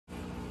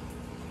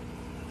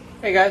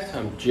Hey guys,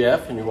 I'm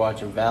Jeff and you're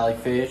watching Valley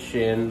Fish,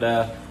 and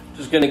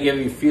just going to give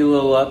you a few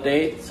little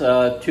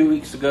updates. 2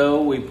 weeks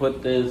ago we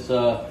put this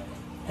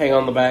hang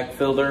on the back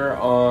filter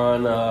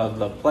on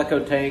the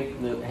pleco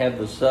tank that had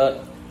the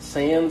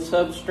sand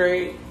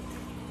substrate,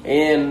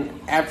 and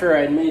after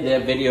I made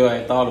that video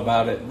I thought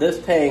about it.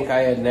 This tank, I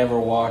had never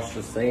washed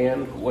the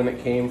sand when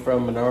it came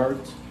from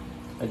Menards.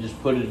 I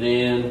just put it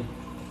in,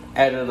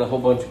 added a whole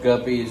bunch of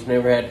guppies,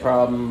 never had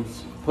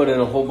problems, put in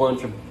a whole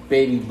bunch of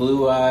baby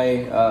blue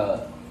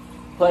eye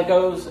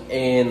plecos,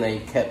 and they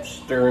kept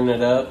stirring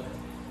it up.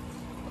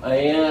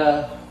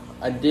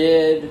 I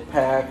did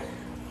pack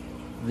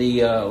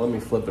the let me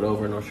flip it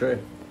over and I'll show you.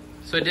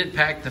 So I did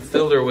pack the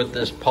filter with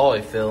this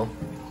Poly-fil.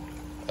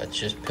 It's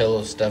just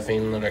pillow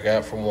stuffing that I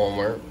got from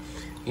Walmart.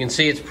 You can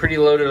see it's pretty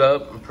loaded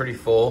up and pretty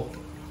full,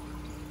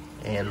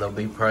 and there'll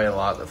be probably a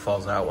lot that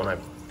falls out when I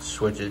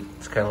switch it.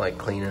 It's kind of like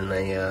cleaning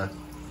a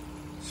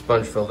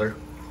sponge filter,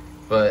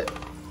 but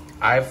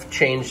I've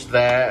changed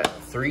that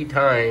 3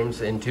 times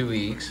in 2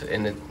 weeks,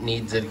 and it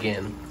needs it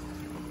again.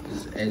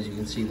 As you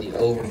can see, the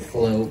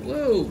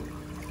overflow,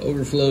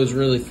 overflow is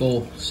really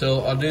full. So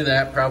I'll do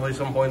that probably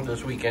some point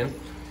this weekend.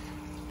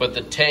 But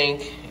the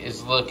tank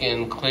is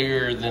looking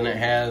clearer than it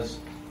has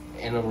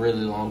in a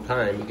really long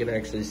time. You can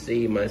actually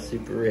see my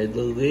super red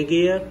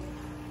Ligia.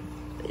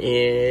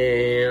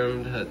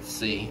 And let's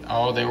see.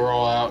 Oh, they were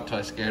all out until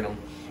I scared them.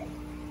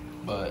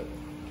 But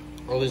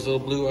all these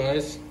little blue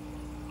eyes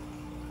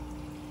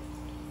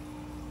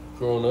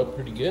growing up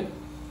pretty good.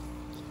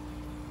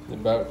 They're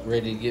about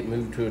ready to get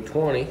moved to a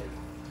 20 as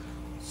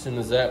soon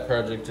as that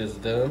project is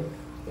done.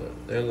 But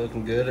they're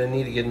looking good. I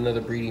need to get another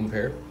breeding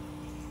pair.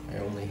 I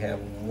only have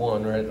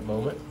one right at the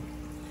moment.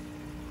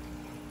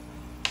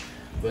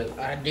 But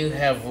I do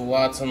have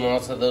lots and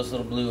lots of those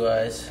little blue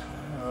eyes.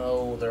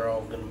 Oh, they're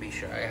all gonna be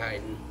shy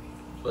hiding.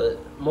 But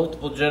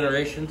multiple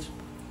generations.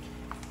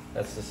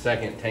 That's the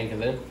second tank of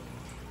them.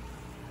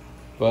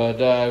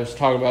 But I was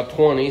talking about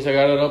 20s. I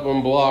got it up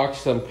on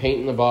blocks. I'm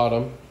painting the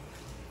bottom.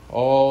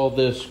 All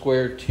this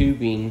square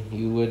tubing,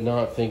 you would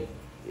not think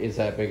is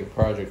that big a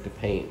project to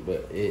paint,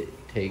 but it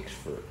takes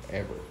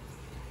forever.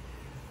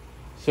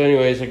 So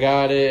anyways, I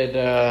got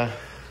it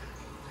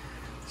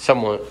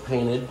somewhat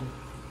painted.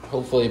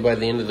 Hopefully by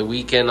the end of the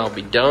weekend I'll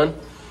be done.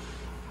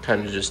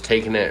 Kind of just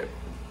taking it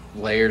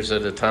layers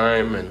at a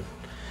time and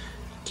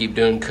keep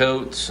doing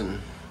coats. And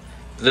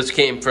this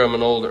came from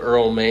an old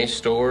Earl May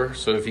store,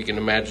 so if you can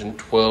imagine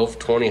 12,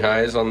 20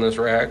 highs on this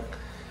rack,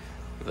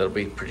 that'll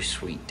be pretty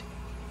sweet.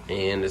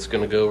 And it's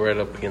gonna go right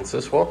up against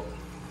this wall.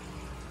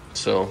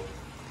 So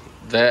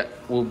that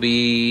will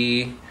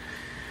be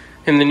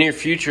in the near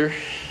future.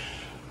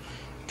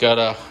 Got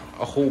a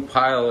whole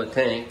pile of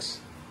tanks.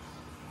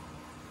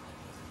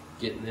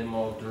 Getting them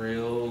all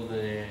drilled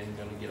and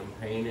gonna get them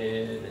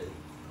painted, and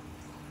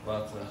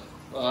lots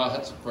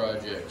of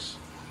projects.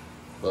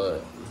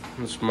 But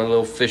this is my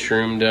little fish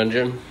room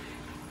dungeon.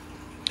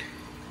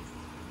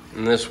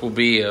 And this will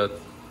be a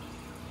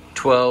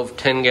 12,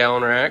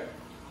 10-gallon rack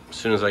as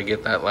soon as I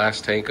get that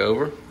last tank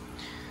over.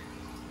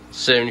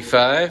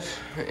 75,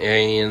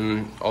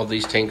 and all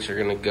these tanks are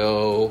gonna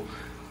go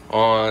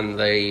on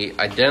the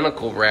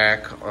identical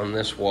rack on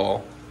this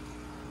wall.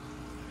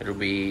 It'll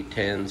be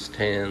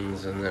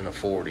 10s, and then a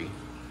 40.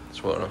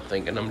 That's what I'm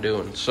thinking I'm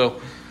doing. So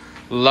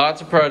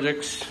lots of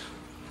projects.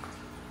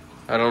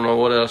 I don't know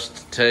what else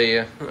to tell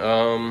you.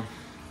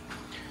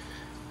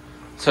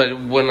 So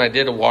when I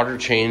did a water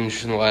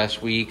change in the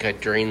last week, I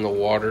drained the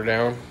water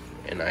down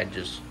and I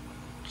just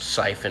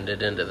siphoned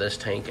it into this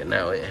tank, and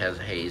now it has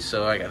haze.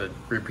 So I got to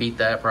repeat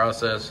that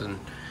process and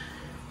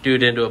do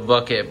it into a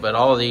bucket. But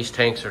all of these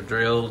tanks are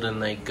drilled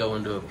and they go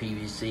into a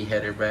PVC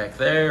header back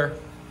there.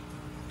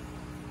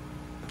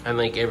 I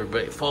think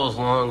everybody that follows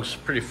along is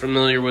pretty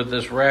familiar with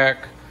this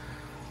rack.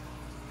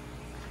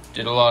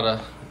 Did a lot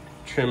of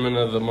trimming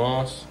of the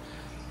moss.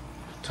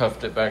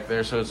 Tuffed it back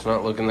there so it's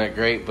not looking that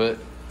great, but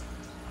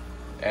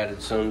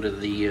added some to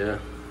the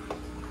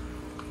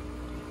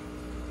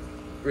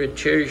red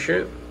cherry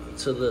shrimp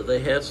so that they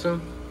have some.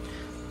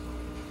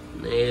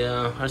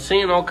 I'm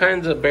seeing all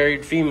kinds of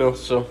buried females,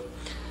 so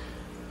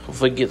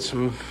hopefully get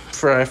some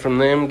fry from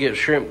them, get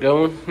shrimp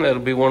going.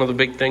 That'll be one of the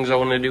big things I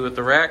want to do with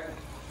the rack.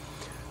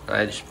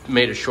 I just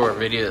made a short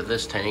video of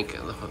this tank,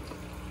 the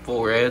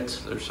full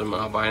reds. There's some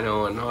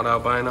albino and not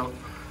albino.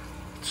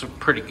 It's a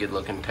pretty good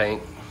looking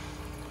tank.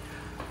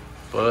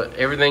 But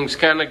everything's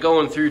kind of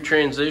going through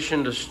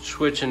transition to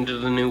switching to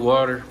the new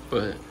water,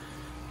 but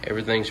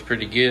everything's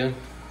pretty good.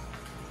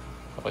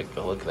 I like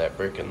the look of that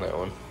brick in that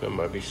one. That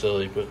might be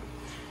silly, but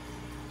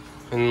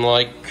and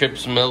like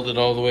crips melted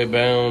all the way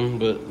down,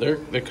 but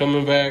they're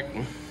coming back.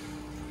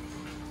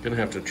 Gonna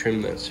have to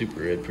trim that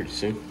super red pretty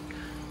soon.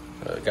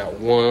 I got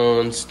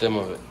one stem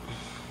of it.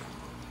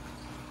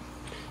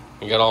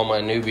 I got all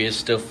my nubias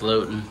still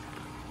floating,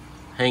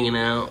 hanging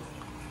out.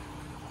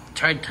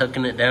 Tried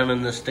tucking it down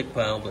in the stick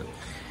pile, but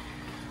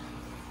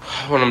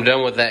when I'm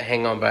done with that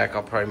hang on back,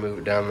 I'll probably move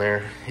it down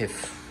there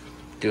if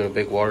doing a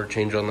big water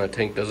change on that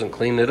tank doesn't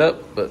clean it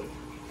up. But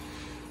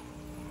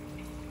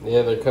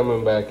yeah, they're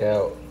coming back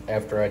out.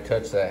 after I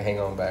touched that hang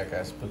on back,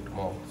 I spooked them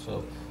all.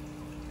 So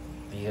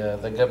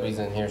the guppies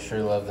in here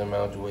sure love them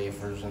algae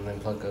wafers, and then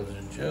plecos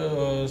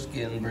are just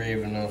getting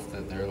brave enough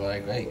that they're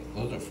like, hey,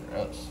 those are for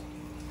us.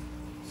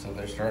 So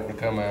they're starting to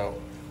come out.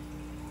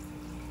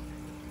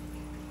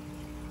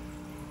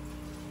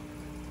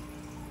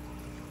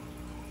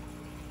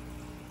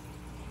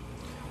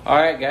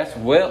 Alright guys,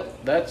 well,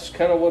 that's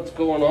kind of what's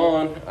going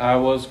on. I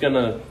was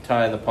gonna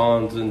tie the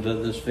ponds into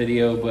this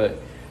video, but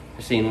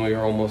I seen we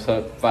were almost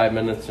up 5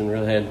 minutes and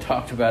really hadn't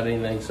talked about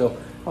anything. So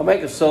I'll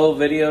make a solo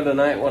video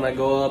tonight when I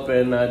go up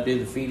and do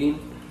the feeding.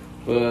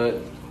 But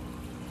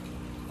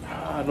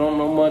I don't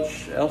know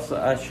much else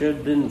I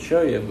didn't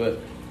show you, but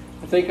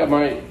I think I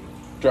might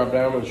drop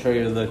down and show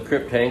you the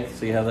crypt tank,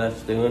 see how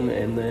that's doing,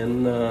 and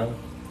then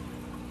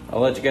I'll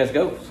let you guys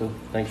go. So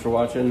thanks for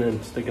watching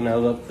and sticking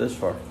out up this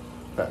far.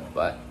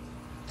 Bye.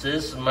 So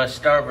this is my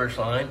starburst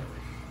line,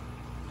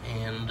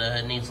 and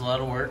it needs a lot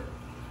of work.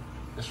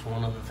 This is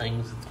one of the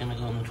things that's going to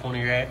go in the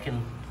 20 rack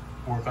and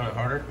work on it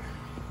harder.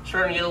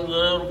 Starting to get a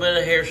little bit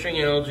of hair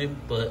string algae,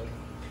 but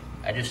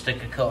I just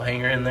stick a coat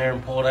hanger in there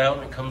and pull it out,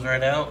 and it comes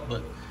right out.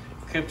 But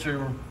crypts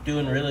are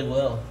doing really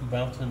well,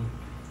 bouncing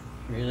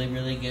really,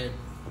 really good.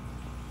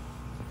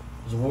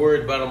 I was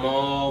worried about them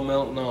all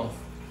melting off,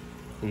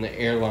 and the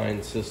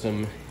airline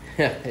system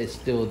is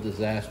still a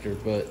disaster,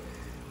 but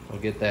I'll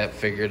get that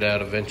figured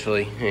out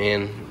eventually,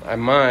 and I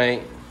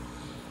might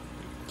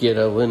get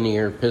a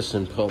linear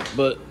piston pump,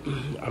 but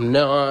I'm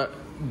not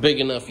big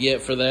enough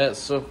yet for that.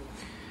 So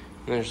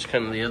there's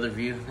kind of the other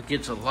view. It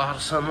gets a lot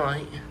of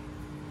sunlight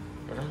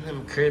right on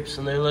them crypts,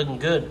 and they're looking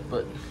good,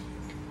 but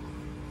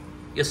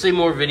you'll see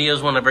more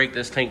videos when I break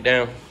this tank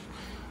down.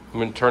 I'm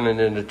gonna turn it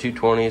into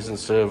 220s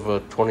instead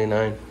of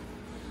 29.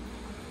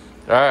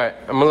 All right,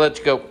 I'm gonna let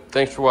you go.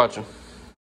 Thanks for watching.